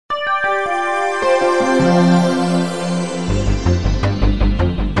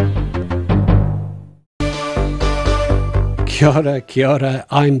Kia ora.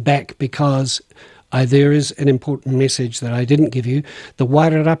 I'm back because there is an important message that I didn't give you. The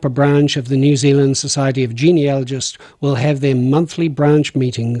Wairarapa branch of the New Zealand Society of Genealogists will have their monthly branch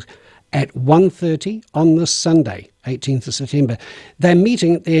meetings at 1:30 on this Sunday, 18th of September. They're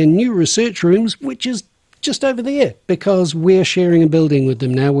meeting at their new research rooms, which is just over there, because we're sharing a building with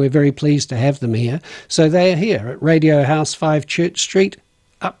them now. We're very pleased to have them here. So they're here at Radio House 5 Church Street,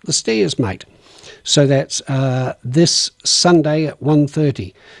 up the stairs, mate. So that's this Sunday at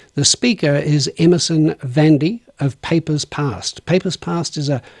 1:30. The speaker is Emerson Vandy of Papers Past. Papers Past is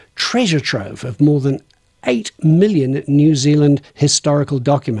a treasure trove of more than 8 million New Zealand historical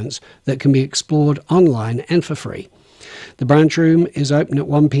documents that can be explored online and for free. The branch room is open at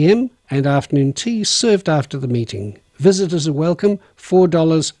 1 p.m. and afternoon tea served after the meeting. Visitors are welcome,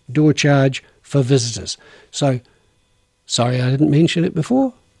 $4 door charge for visitors. So, sorry I didn't mention it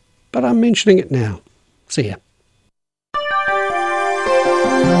before, but I'm mentioning it now. See ya.